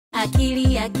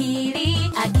Akili,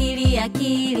 akili, akili,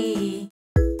 akili.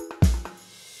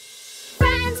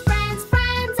 Friends, friends,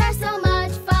 friends are so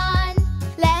much fun.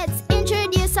 Let's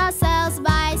introduce ourselves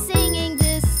by singing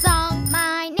this song.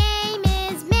 My name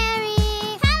is Mary.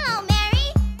 Hello,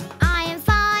 Mary. I am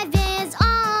 5 years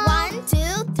old. 1,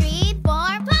 2, 3, 4,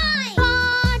 5.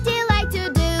 What do you like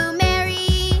to do,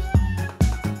 Mary?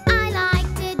 I like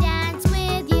to dance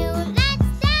with you. Let's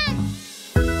dance.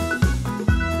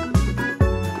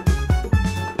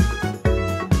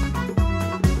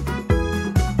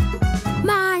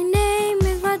 My name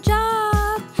is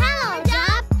Rajab. Hello,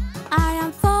 Rajab. I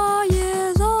am 4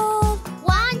 years old.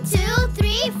 1, 2,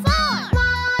 3, 4.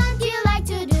 What do you like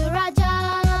to do,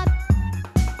 Rajab?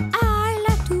 I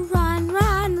like to run,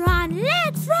 run, run.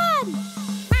 Let's run!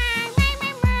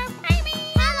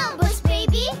 Hello, Bush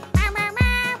Baby.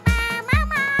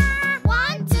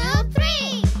 1, 2,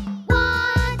 3.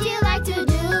 What do you like to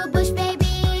do, Bush Baby?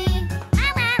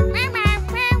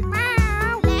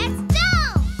 Let's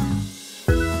jump.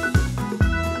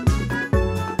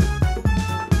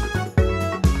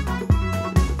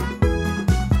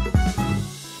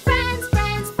 Friends,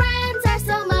 friends, friends are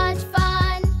so much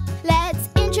fun. Let's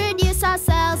introduce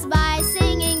ourselves by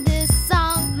singing this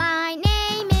song. My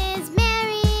name is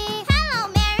Mary. Hello,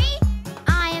 Mary.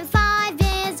 I am 5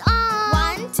 years old.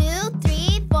 1, 2,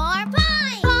 3, 4, 5.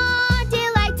 What do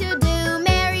you like to do,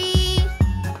 Mary?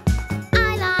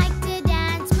 I like to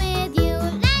dance with you.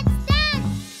 Let's dance.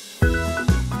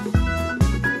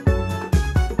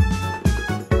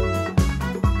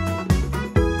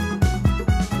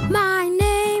 My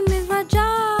name is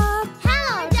Rajab.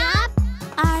 Hello, Rajab.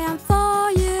 I am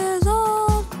 4 years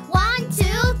old. 1,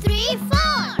 2, 3, 4.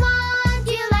 What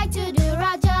do you like to do,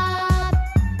 Rajab?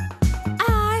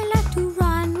 I like to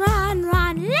run, run,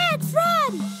 run. Let's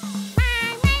run!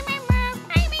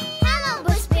 Hello,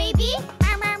 Bush Baby.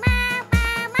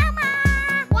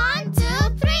 1, 2,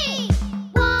 3.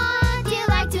 What do you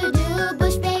like to do,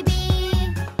 Bush Baby?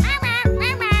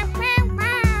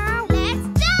 Let's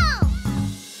jump.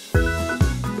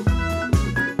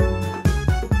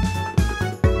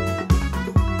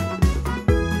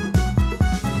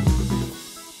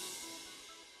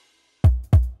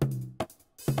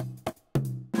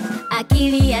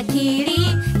 Akili, akili,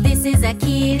 this is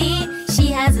Akili. She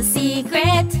has a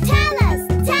secret. Tell us,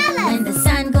 tell us. When the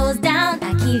sun goes down,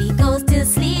 Akili goes to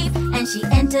sleep, and she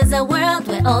enters a world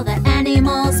where all the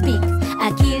animals speak.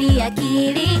 Akili,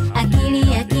 akili, akili,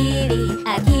 akili,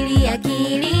 akili,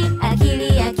 akili, akili,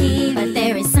 akili. But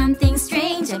there is something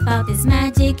strange about this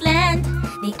magic land.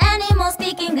 The animals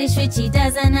speak English which she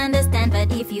doesn't understand,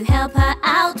 but if you help her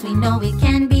out, we know it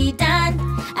can be done.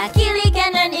 Akili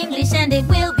can learn English and it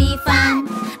will be fun.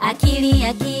 Akili,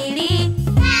 akili,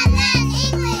 And then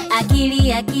English.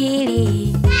 akili,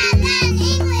 akili, And then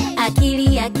English. akili,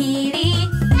 akili,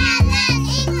 And then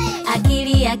English.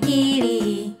 akili, akili.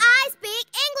 I speak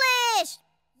English.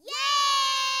 Yay!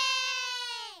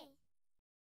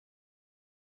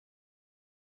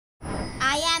 I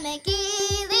am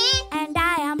Akili. And I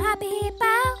am Happy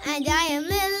Hippo. And I am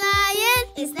Lil Lion.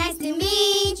 It's nice to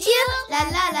meet you. La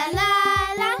la la la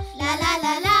la. La la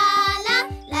la la la.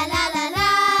 La la la la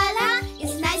la.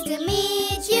 It's nice to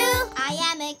meet you. I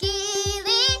am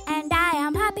Akili. And I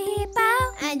am Happy Hippo.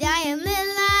 And I am Lil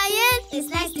Lion. It's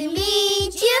nice to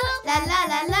meet you. La la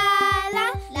la la la.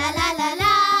 La la la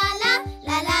la la.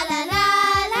 La la la la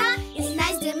la. It's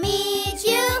nice to meet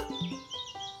you.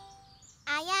 I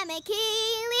am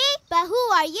Akili. But who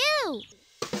are you?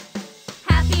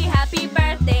 Happy, happy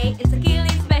birthday, it's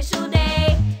Akili's special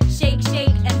day. Shake, shake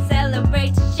and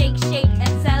celebrate, shake, shake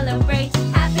and celebrate.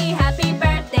 Happy, happy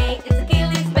birthday, it's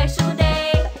Akili's special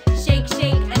day. Shake,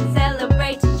 shake and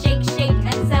celebrate, shake, shake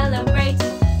and celebrate.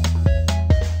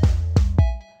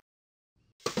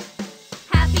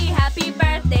 Happy, happy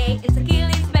birthday, it's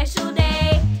Akili's special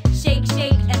day. Shake,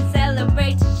 shake and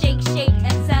celebrate, shake, shake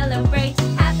and celebrate.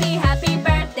 Happy, happy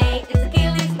birthday, it's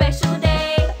Akili's special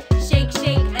day. Shake,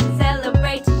 shake and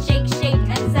celebrate, shake, shake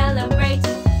and celebrate.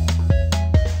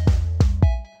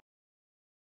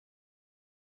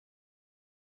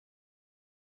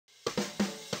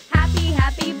 Happy,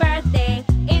 happy birthday,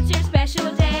 it's your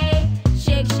special day.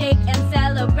 Shake, shake and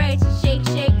celebrate, shake,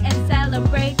 shake and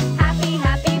celebrate. Happy,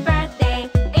 happy birthday,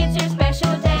 it's your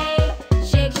special day.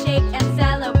 Shake, shake and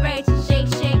celebrate, shake,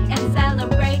 shake and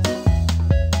celebrate.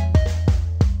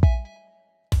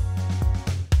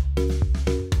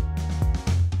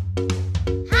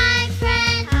 Hi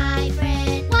friend,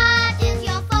 what is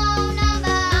your phone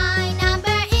number? My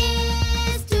number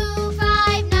is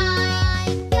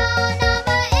 259. Your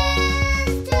number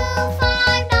is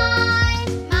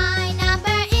 259. My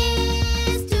number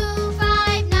is 259.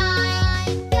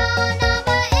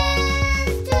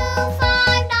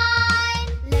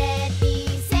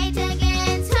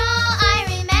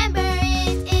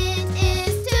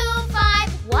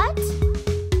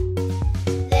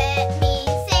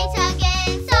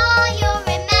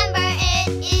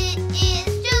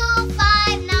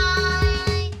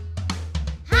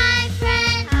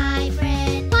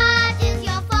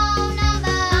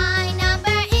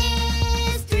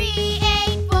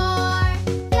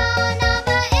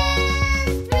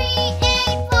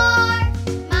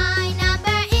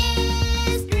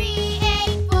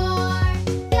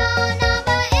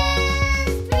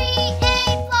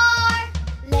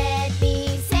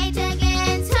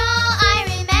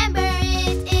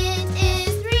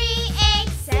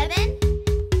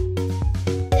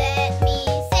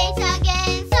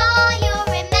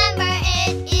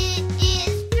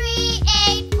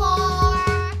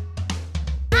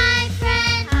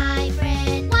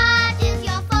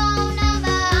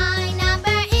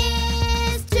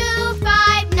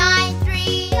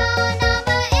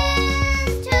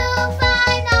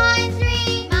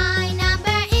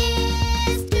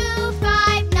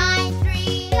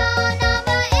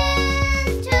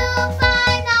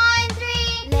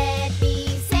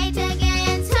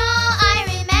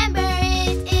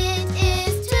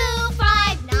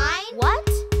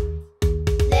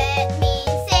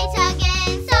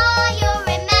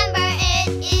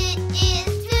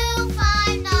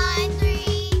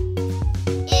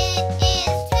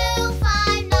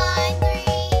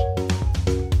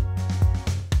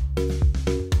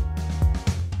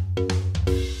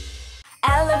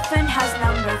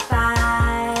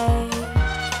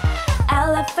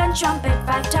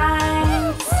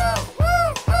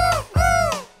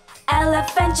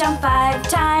 jump 5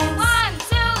 times. 1,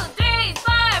 2, 3,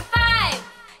 4, 5.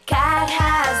 Cat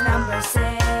has number 6.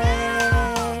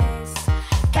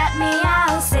 Cat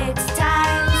meow 6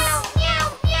 times.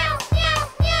 Meow, meow, meow,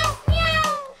 meow, meow.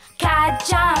 Cat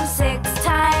jump 6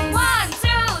 times. 1, 2,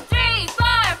 3,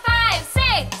 4, 5,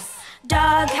 6.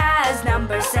 Dog has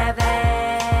number 7.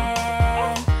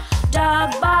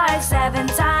 Dog barks 7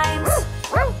 times.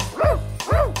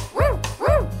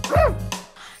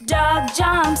 Dog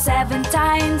jumps 7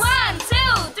 times. 1, 2,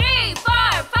 3,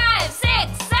 4, 5,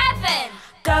 6, 7.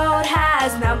 Goat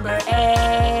has number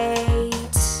 8.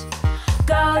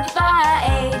 Goat barks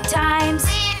 8 times.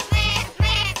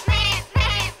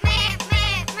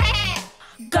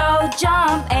 Goat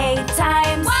jump 8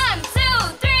 times. 1, 2,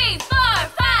 3, 4,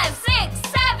 5, 6,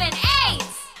 7, 8.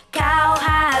 Cow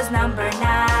has number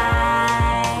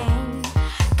 9.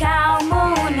 Cow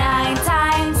moo 9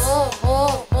 times.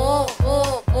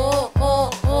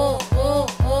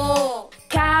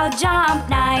 Cow jump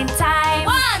 9 times.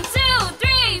 1, 2,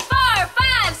 3, 4,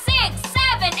 5, 6,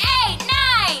 7, 8,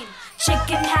 9.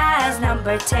 Chicken has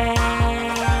number 10.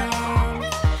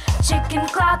 Chicken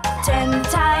clock 10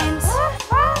 times.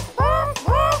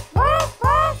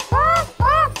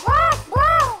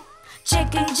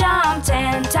 Chicken jump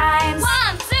 10 times.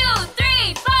 1, 2,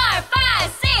 3, 4,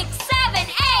 5, 6, 7,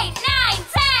 8, 9,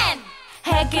 10.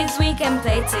 Hey kids, we can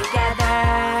play together,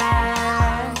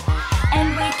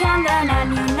 and we can learn a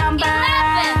new number.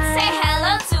 11. Say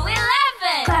hello to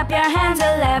 11. Clap your hands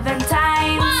 11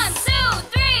 times. 1, 2,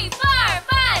 3, 4,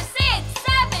 5, 6,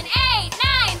 7, 8,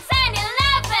 9, 10,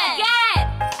 11.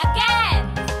 Again.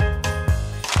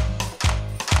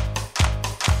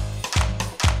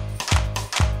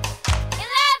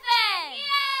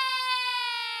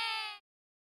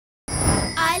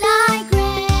 I like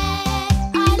red,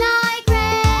 I like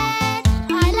red,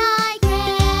 I like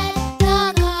red, the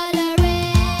color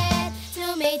red.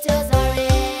 Tomatoes are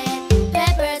red,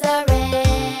 peppers are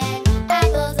red,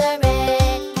 apples are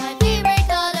red, my favorite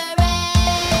color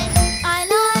red. I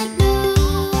like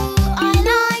blue, I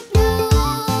like blue,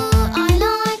 I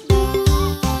like blue,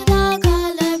 the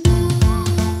color blue.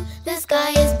 The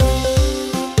sky is blue,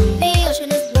 the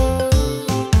ocean is blue,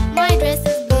 my dress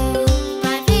is blue,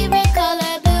 my favorite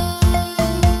color blue.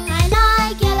 I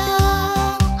like yellow,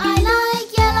 I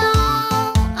like yellow,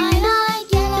 I like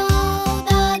yellow,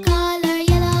 the color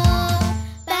yellow.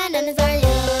 Bananas are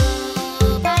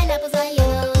yellow, pineapples are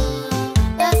yellow,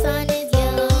 the sun is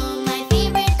yellow, my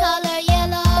favorite color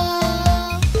yellow.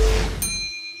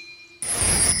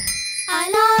 I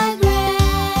like red,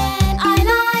 I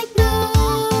like blue,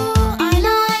 I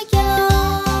like yellow,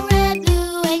 red,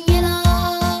 blue, and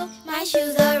yellow. My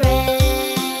shoes are red,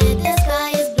 the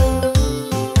sky is blue,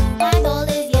 my ball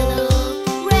is yellow,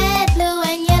 red, blue,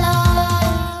 and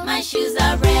yellow. My shoes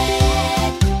are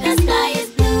red, the sky is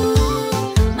blue,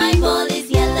 my ball is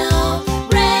yellow,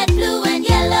 red, blue, and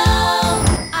yellow.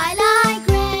 I like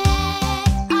red,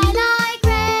 I like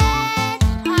red,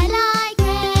 I like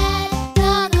red,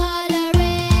 the color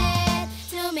red.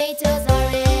 Tomatoes are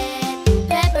red,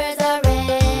 peppers are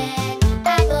red,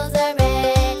 apples are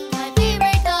red, my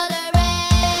favorite color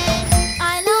red. I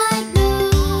like blue,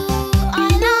 I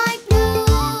like blue,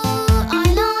 I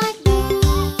like blue,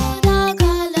 the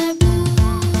color blue.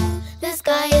 The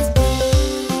sky is blue,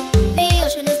 the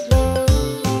ocean is blue,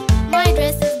 my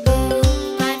dress is blue,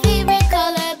 my favorite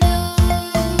color blue.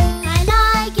 I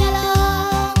like yellow,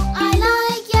 I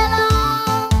like yellow,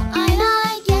 I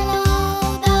like yellow,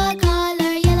 the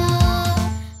color yellow.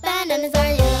 Bananas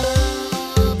are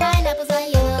yellow, pineapples are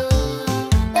yellow,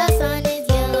 the sun is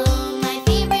yellow, my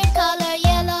favorite color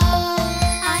yellow.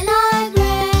 I like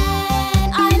red,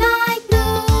 I like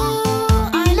blue,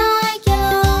 I like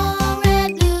yellow, red,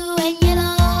 blue, and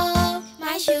yellow.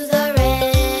 My shoes are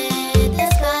red, the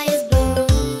sky is blue,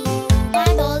 my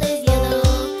ball is yellow,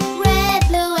 red,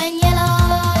 blue, and yellow.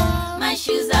 My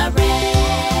shoes are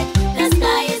red, the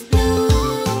sky is blue,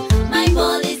 my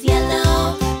ball is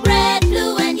yellow, red,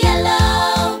 blue, and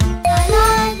yellow. I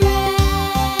like red,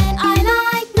 I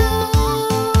like blue,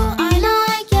 I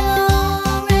like yellow,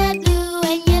 red, blue,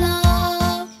 and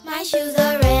yellow. My shoes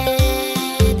are red,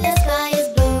 the sky is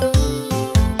blue,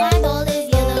 my ball is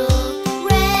yellow,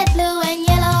 red, blue, and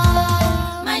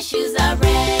yellow. My shoes are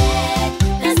red,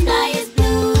 the sky is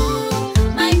blue,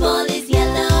 my ball is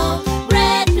yellow,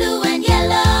 red, blue, and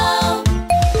yellow.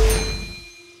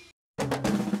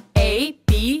 A,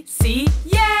 B, C,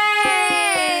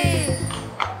 yay!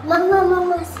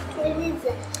 Mama,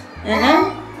 sikiliza.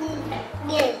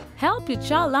 Help your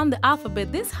child learn the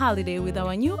alphabet this holiday with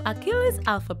our new Achilles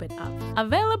Alphabet app.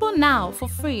 Available now for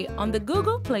free on the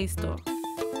Google Play Store.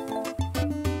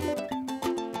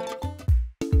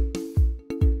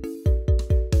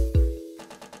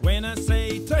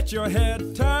 touch your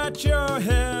head, touch your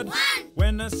head. 1.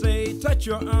 When I say touch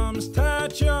your arms,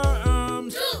 touch your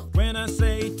arms. 2. When I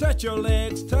say touch your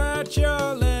legs, touch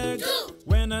your legs. 2.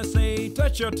 When I say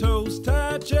touch your toes,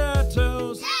 touch your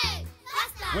toes. Hey,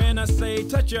 faster. When I say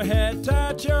touch your head,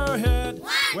 touch your head. 1.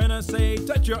 When I say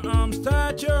touch your arms,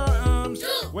 touch your arms. 2.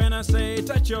 When I say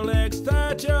touch your legs,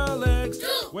 touch your legs. 2.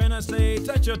 When I say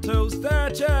touch your toes,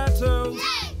 touch your toes.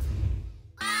 Hey.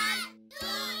 1, 2,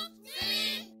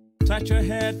 3. Touch your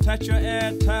head, touch your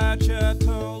head, touch your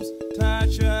toes,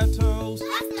 touch your toes.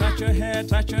 Touch your head,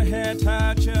 touch your head,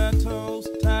 touch your toes,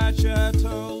 touch your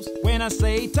toes. When I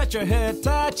say touch your head,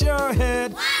 touch your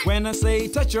head. 1. When I say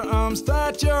touch your arms,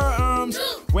 touch your arms. 2.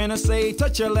 When I say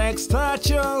touch your legs, touch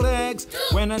your legs. 2.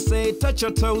 When I say touch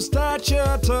your toes, touch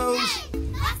your toes. Hey,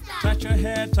 faster. Touch your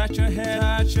head, touch your head,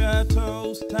 touch your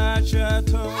toes, touch your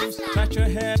toes. Touch your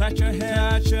head, touch your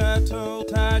head, touch your toes,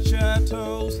 touch your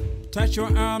toes. Touch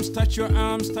your arms, touch your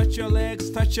arms, touch your legs,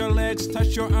 touch your legs,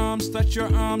 touch your arms, touch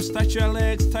your arms, touch your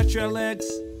legs, touch your legs.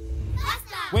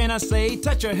 Faster. When I say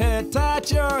touch your head,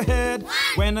 touch your head. 1.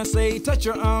 When I say touch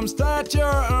your arms, touch your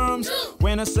arms. 2.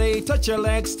 When I say touch your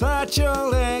legs, touch your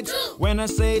legs. 2. When I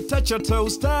say touch your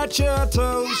toes, touch your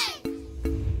toes.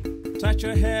 Hey. Touch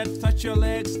your head, touch your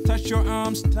legs, touch your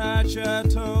arms, touch your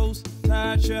toes,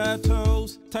 touch your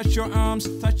toes. Touch your arms,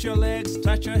 touch your legs,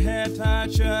 touch your head,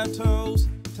 touch your toes,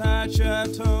 touch your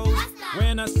toes.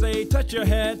 When I say touch your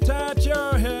head, touch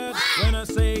your head. When I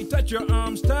say touch your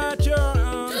arms, touch your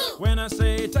arms. When I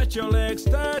say touch your legs,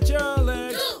 touch your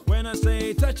legs. When I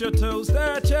say touch your toes,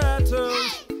 touch your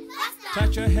toes.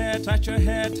 Touch your head, touch your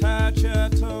head, touch your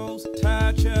toes,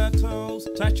 touch your toes.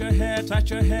 Touch your head,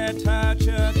 touch your head, touch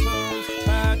your toes,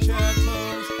 touch your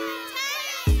toes.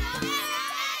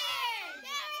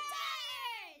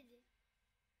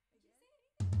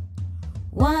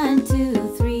 One, two,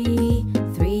 three,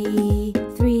 three,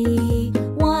 three.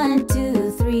 1,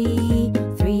 2, 3,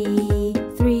 3,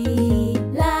 3.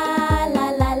 La la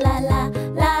la la la,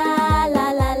 la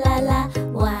la la la la.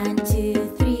 1, 2,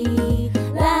 3.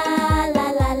 La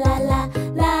la la la la,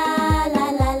 la la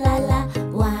la la la.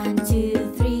 1,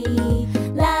 2, 3.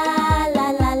 La la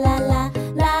la la la,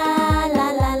 la la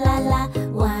la la la.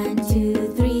 1, 2,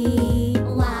 3.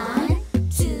 1,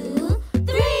 2,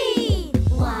 3.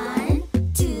 1,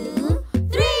 2,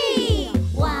 3.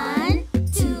 1,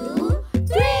 2,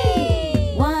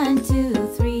 3. 1, 2,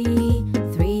 3,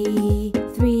 3,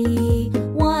 3.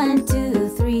 1, 2,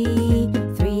 3,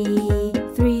 3,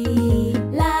 3.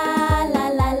 La la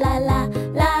la la la,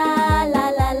 la la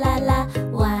la la la.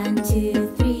 1, 2,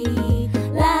 3.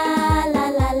 La la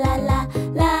la la la,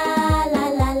 la la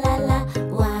la la la.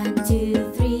 1, 2,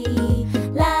 3.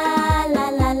 La la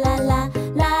la la la,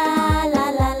 la la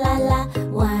la la la.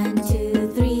 1, 2,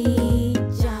 3.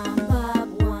 Jump up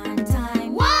 1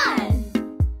 time. 1.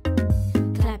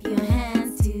 Clap your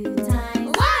hands 2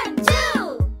 times. 1,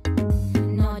 2.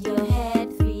 Nod your head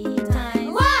 3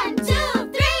 times. 1,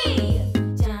 2, 3.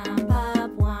 Jump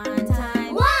up 1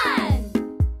 time. 1.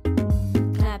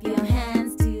 Clap your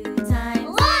hands 2 times.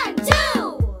 1,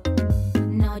 2.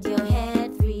 Nod your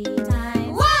head 3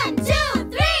 times. 1, 2,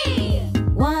 3.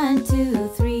 1, 2,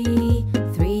 3,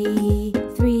 3,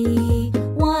 3.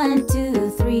 1, 2,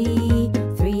 3,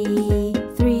 3,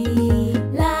 3.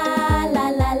 La la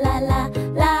la la la,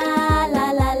 la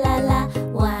la la la la.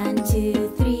 1, 2,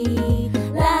 3.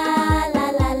 La la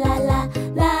la la la,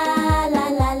 la la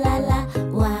la la la.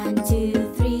 1, 2,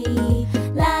 3.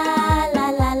 La la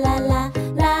la la la,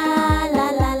 la la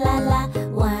la la la.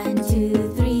 1, 2,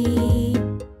 3.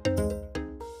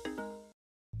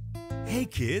 Hey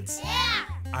kids, Yeah.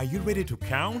 are you ready to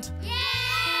count? Yeah.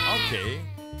 Okay,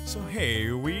 so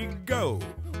here we go.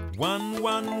 1,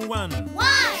 1, 1. 1.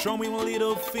 Show me one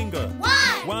little finger.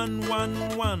 1. 1,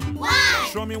 1, 1. 1.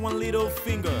 Show me one little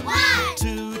finger. 1.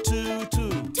 2, 2,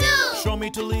 2. 2. Show me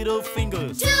 2 little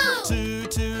fingers. 2. 2,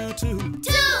 2, 2.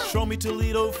 2. Show me 2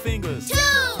 little fingers. 2.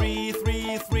 3,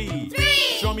 3, 3. 3.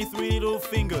 Show me 3 little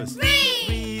fingers. 3.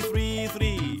 3, 3,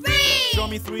 3. 3. Show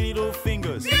me 3 little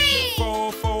fingers. 3.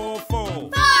 4, 4, 4. 4.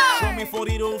 Show me 4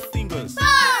 little fingers. 4.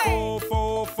 4,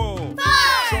 4, 4. 4.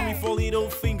 Show me 4 little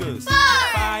fingers. 4.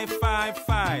 5, 5,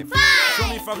 5. 5. Show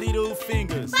me 5 little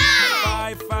fingers.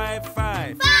 5, 5, 5.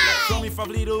 5. Show me 5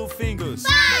 little fingers.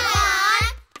 1,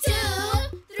 2,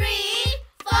 3,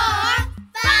 4,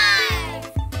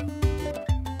 5.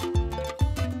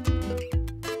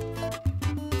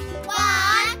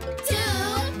 1, 2,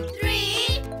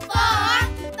 3, 4,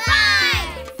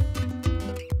 5.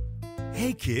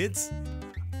 Hey kids,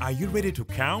 are you ready to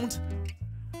count?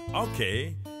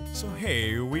 Okay, so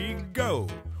here we go.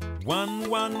 1,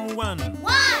 1, 1.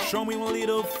 1. Show me one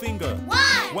little finger.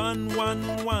 1. 1,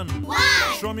 1, 1. 1.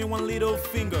 Show me one little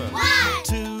finger. 1.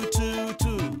 2, 2,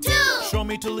 2. 2. Show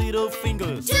me 2 little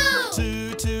fingers. 2.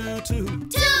 2, 2, 2.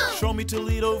 2. Show me 2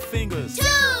 little fingers. 2.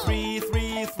 3,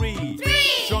 3, 3. 3.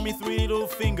 Show me 3 little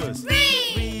fingers. 3.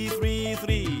 3, 3,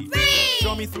 3. 3.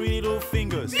 Show me 3 little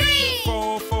fingers. 3.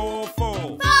 4, 4, 4.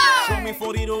 4. Show me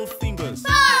 4 little fingers.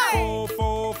 4. 4,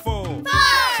 4, 4. 4.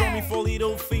 Show me 4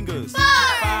 little fingers. 4.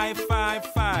 5, 5,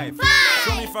 5. 5.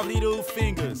 Show me 5 little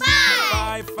fingers. 5.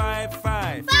 5, 5,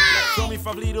 5. 5. Show me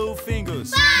 5 little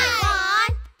fingers. 1,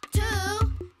 2,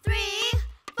 3,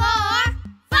 4,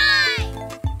 5.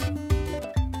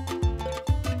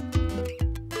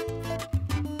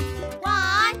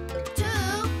 1, 2,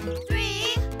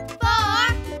 3,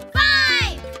 4,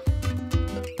 5.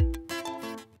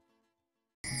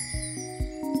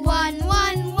 1, 1,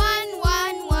 1,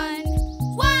 1, 1.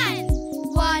 1.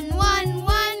 1, 1,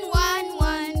 1, 1,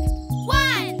 1.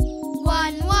 1.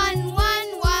 1, 1, 1,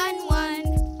 1, 1.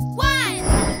 1.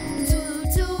 2,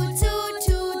 2, 2,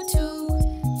 2, 2.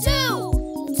 2.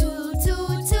 2, 2,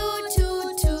 2, 2,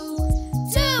 2.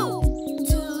 2.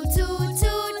 2, 2,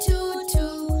 2, 2,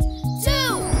 2.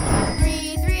 2.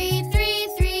 3, 3, 3,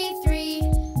 3, 3.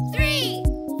 3.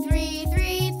 3,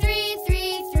 3, 3, 3,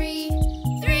 3.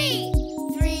 3.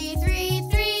 3, 3,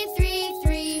 3, 3,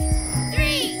 3.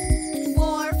 3.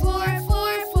 4, 4,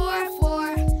 4, 4,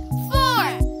 4. 4.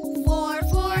 4,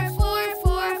 4, 4,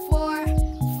 4, 4.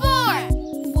 4.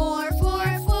 4, 4,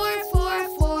 4, 4,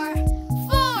 4.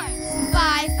 4.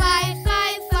 5, 5,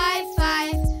 5, 5,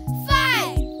 5.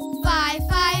 5. 5,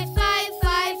 5, 5,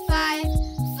 5, 5.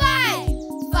 5.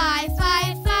 5,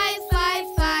 5, 5,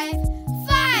 5, 5.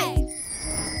 5.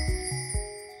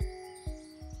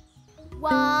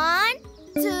 1,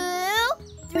 2,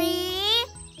 3,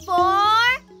 4,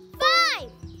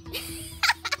 5.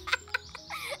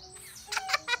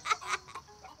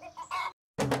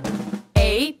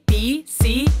 A, B,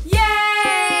 C,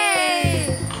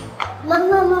 yay!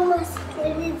 Mama,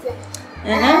 sikiliza.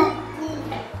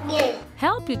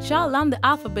 Help your child learn the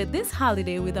alphabet this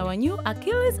holiday with our new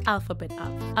Achilles Alphabet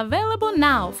app. Available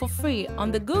now for free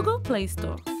on the Google Play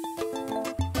Store.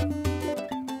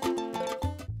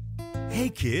 Hey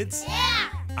kids, Yeah.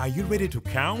 are you ready to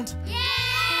count? Yeah.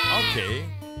 Okay.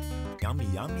 Yummy,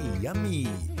 yummy, yummy.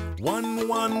 1,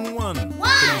 1, 1. Can you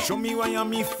 1. show me one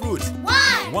yummy fruit?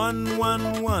 1. 1,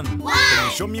 1, 1. 1. Can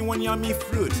you show me one yummy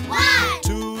fruit? 1.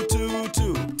 2, 2,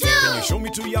 2. 2. Can you show me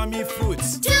 2 yummy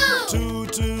fruits? 2. 2,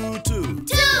 2, 2. 2.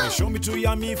 Can you show me 2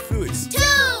 yummy fruits? 2.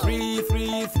 3,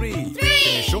 3, 3. 3.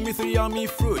 Can you show me 3 yummy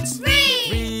fruits? 3.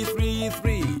 3, 3,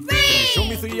 3. Can you show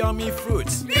me 3 yummy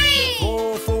fruits? 3.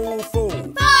 4, 4, 4. Can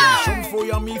you show me 4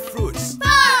 yummy fruits?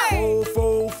 4,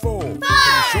 4, 4. Can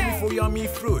you show me 4 yummy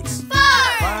fruits?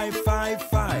 5, 5,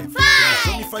 5. Can you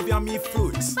show me 5 yummy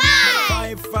fruits?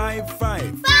 5, 5, 5.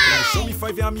 Can you show me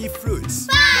 5 yummy fruits?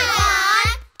 1,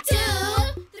 2,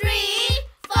 3,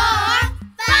 4,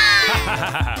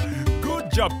 5.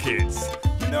 Good job, kids.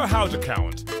 You know how to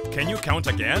count. Can you count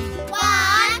again?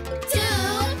 1, 2,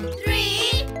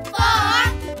 3, 4,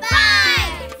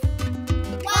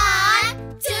 5.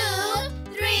 1, 2,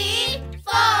 3,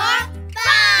 4,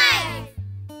 5.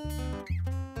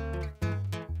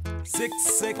 6,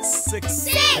 6, 6.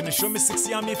 6. Can you show me 6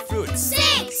 yummy fruits?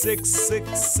 6. 6, 6,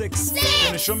 6. 6.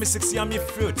 Can you show me 6 yummy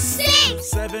fruits? 6.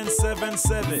 7, 7, 7.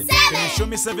 7. Can you show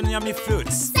me 7 yummy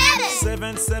fruits?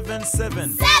 7. 7, 7,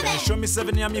 7. 7. Can you show me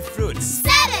 7 yummy fruits?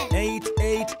 7. 8,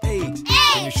 8, 8.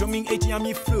 Can you show me 8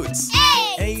 yummy fruits?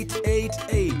 8. 8, 8,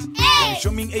 8. Can you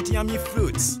show me 8 yummy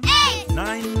fruits? 8.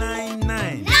 9, 9,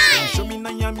 9. Can you show me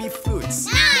 9 yummy fruits?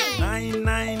 9, 9.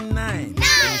 9, 9.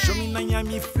 Can you show me 9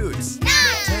 yummy fruits?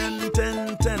 10,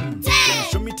 10, 10. Can you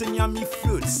show me 10 yummy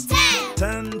fruits?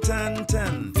 10, 10,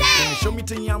 10. Can you show me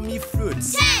 10 yummy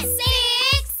fruits? 10. 6,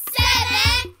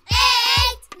 7,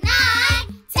 8,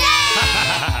 9,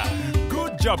 10.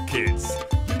 Good job, kids.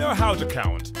 You know how to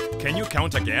count. Can you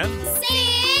count again?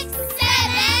 6,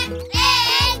 7,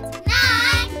 8,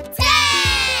 9,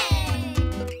 10.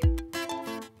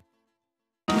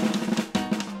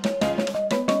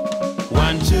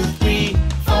 1, 2, 3,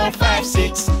 4, 5,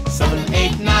 6, 7,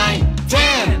 8, 9,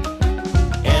 10,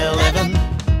 11,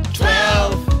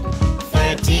 12,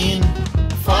 13,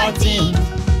 14,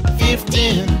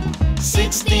 15,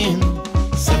 16,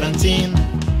 17,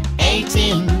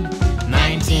 18,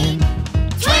 19,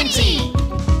 20.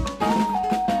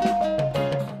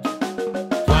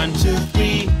 1, 2,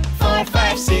 3, 4,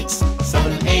 5, 6,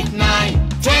 7, 8, 9,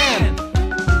 10,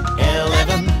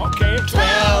 11, Okay.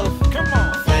 12, Come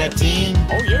on. 13,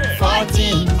 Oh, yeah.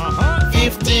 14,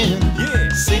 15, Yeah.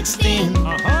 16,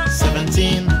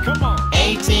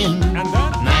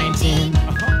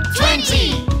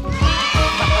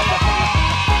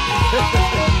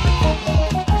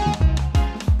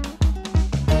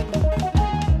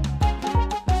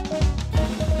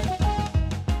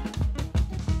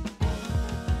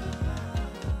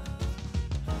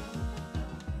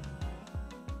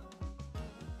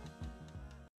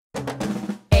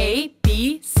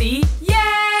 B, C,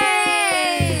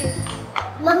 yay!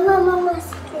 Mama,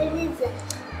 sikiliza.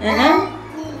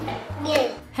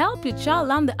 Help your child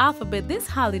learn the alphabet this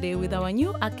holiday with our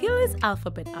new Achilles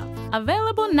Alphabet app.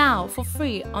 Available now for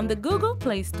free on the Google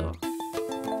Play Store.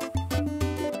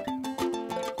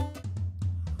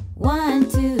 1,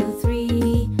 2,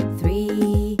 3,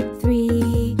 3,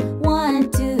 3.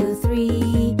 1, 2,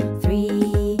 3,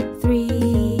 3,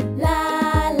 3.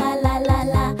 La la la la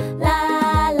la, la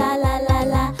la la la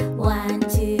la. 1,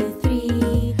 2,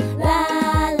 3. La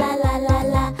la la la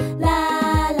la, la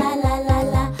la la la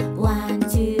la. 1,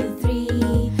 2,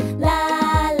 3. La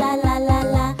la la la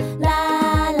la, la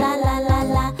la la la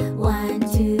la. 1,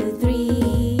 2,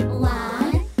 3.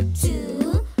 1,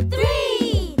 2,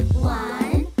 3.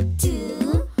 1,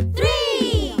 2,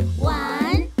 3.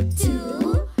 1,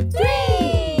 2, 3.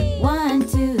 1,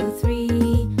 2, 3,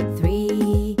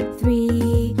 3,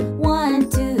 3. 1,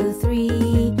 2, 3,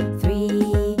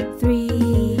 3, 3.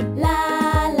 La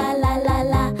la la la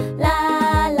la, la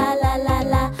la la la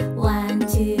la. 1,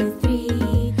 2,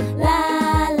 3. La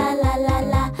la la la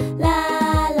la, la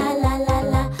la la la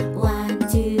la. 1,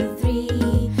 2,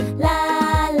 3. La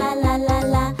la la la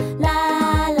la, la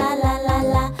la la la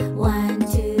la. 1,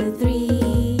 2,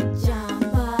 3.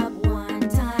 Jump up 1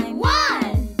 time.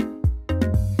 1.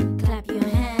 Clap your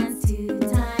hands 2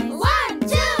 times. 1,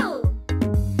 2.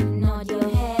 Nod your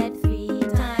head 3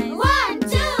 times. 1,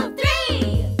 2,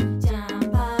 3.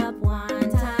 Jump up 1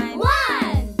 time.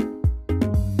 1.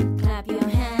 Clap your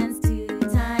hands 2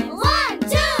 times. 1,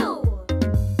 2.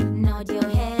 Nod your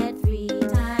head 3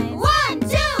 times. 1,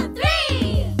 2,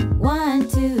 3. 1,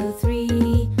 2,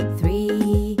 3,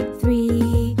 3,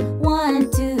 3. 1,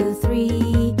 2,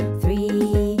 3,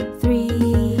 3, 3.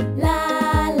 La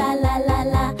la la la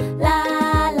la, la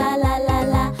la la la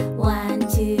la. 1,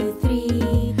 2,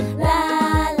 3. La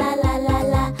la la la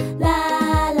la, la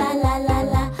la la la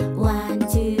la. 1,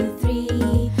 2,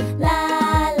 3. La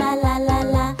la la la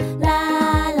la, la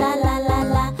la la la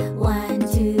la. 1,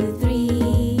 2, 3.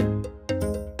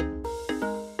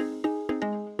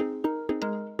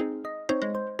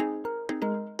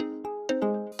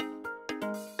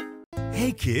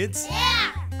 Hey kids!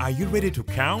 Yeah! Are you ready to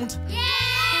count? Yeah!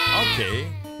 Okay,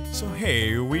 so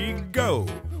here we go.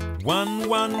 1,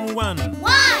 1, 1.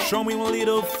 1. Show me one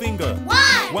little finger.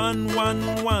 1. 1,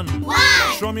 1, 1. 1.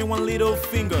 Show me one little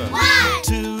finger. 1.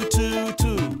 2, 2,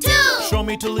 2. 2. Show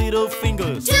me 2 little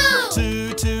fingers. 2.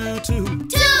 2, 2, 2.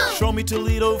 2. Show me 2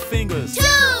 little fingers. 2.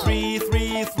 3,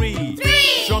 3, 3.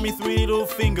 3. Show me 3 little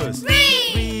fingers.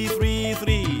 3. 3, 3,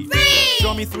 3. 3.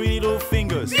 Show me 3 little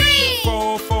fingers. 3.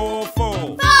 4, 4,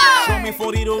 4. 4. Show me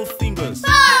 4 little fingers.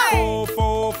 4. 4,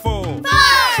 4, 4. 4.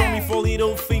 Show me 4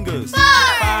 little fingers. 4.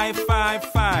 5, 5,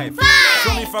 5. 5.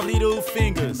 Show me 5 little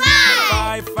fingers. 5.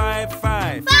 5, 5,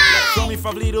 5. 5. Show me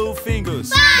 5 little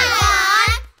fingers. 1,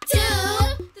 2,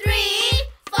 3,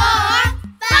 4,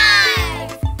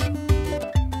 5.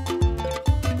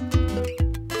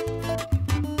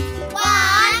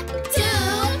 1, 2,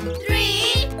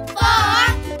 3, 4,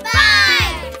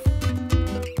 5.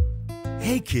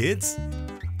 Hey kids,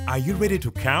 are you ready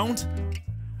to count?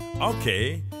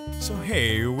 Okay, so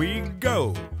here we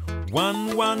go.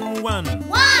 1, 1, 1.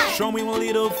 1. Show me one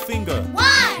little finger.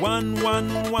 1. 1,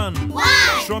 1, 1. 1.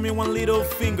 Show me one little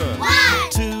finger. 1.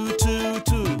 2, 2,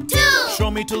 2. 2. Show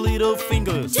me 2 little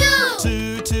fingers. 2.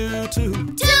 2, 2, 2.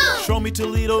 2. Show me 2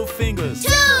 little fingers.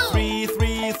 2. 3,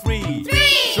 3, 3. 3.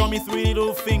 Show me 3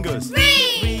 little fingers.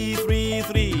 3. 3, 3,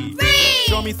 3. 3.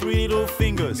 Show me 3 little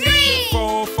fingers. 3.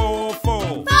 4, 4, 4.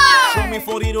 4. Show me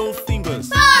 4 little fingers.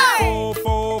 4. 4,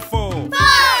 4, 4. 4.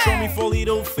 Show me 4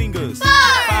 little fingers. 4.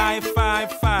 5,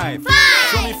 5, 5. 5.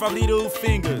 Show me 5 little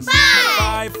fingers. 5.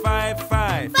 5, 5,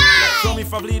 5. 5. Show me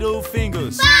 5 little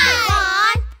fingers. 1,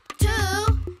 2,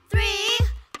 3,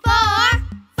 4,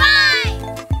 5.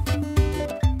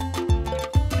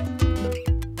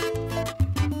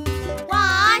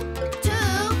 1, 2,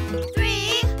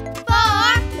 3,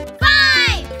 4,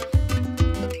 5.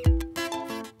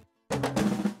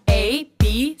 A, B,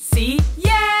 C,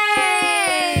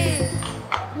 yay!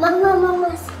 Mama,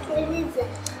 sikiliza.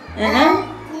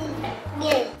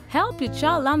 Help your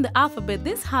child learn the alphabet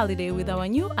this holiday with our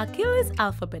new Achilles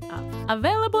Alphabet app.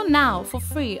 Available now for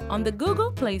free on the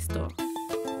Google Play Store.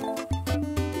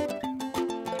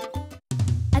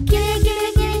 Akili, akili,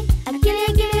 akili,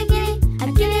 akili,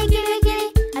 akili, akili,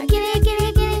 akili, akili,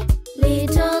 akili.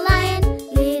 Little lion,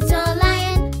 little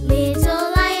lion, little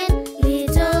lion,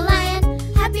 little lion.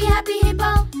 Happy, happy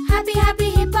hippo, happy, happy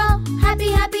hippo, happy,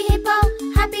 happy hippo,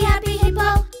 happy, happy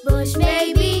hippo. Bush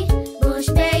baby, bush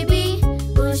baby,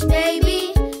 bush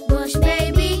baby, bush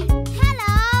baby.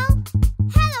 Hello,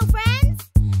 hello friends.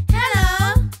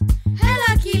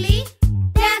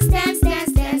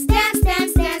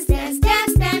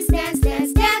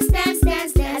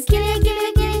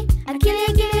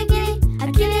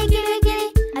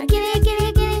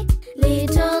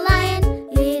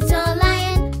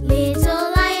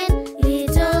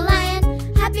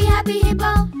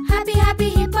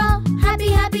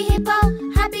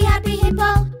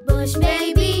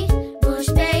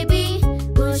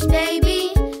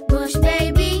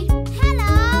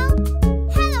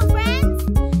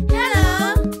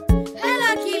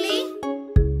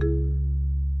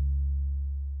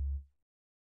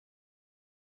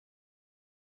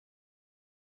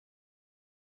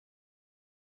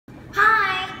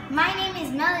 my name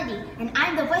is Melody, and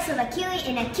I'm the voice of Akili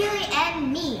in Akili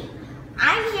and Me.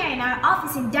 I'm here in our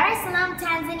office in Dar es Salaam,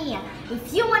 Tanzania.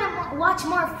 If you want to watch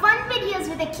more fun videos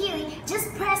with Akili,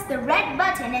 just press the red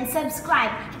button and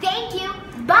subscribe. Thank you.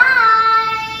 Bye!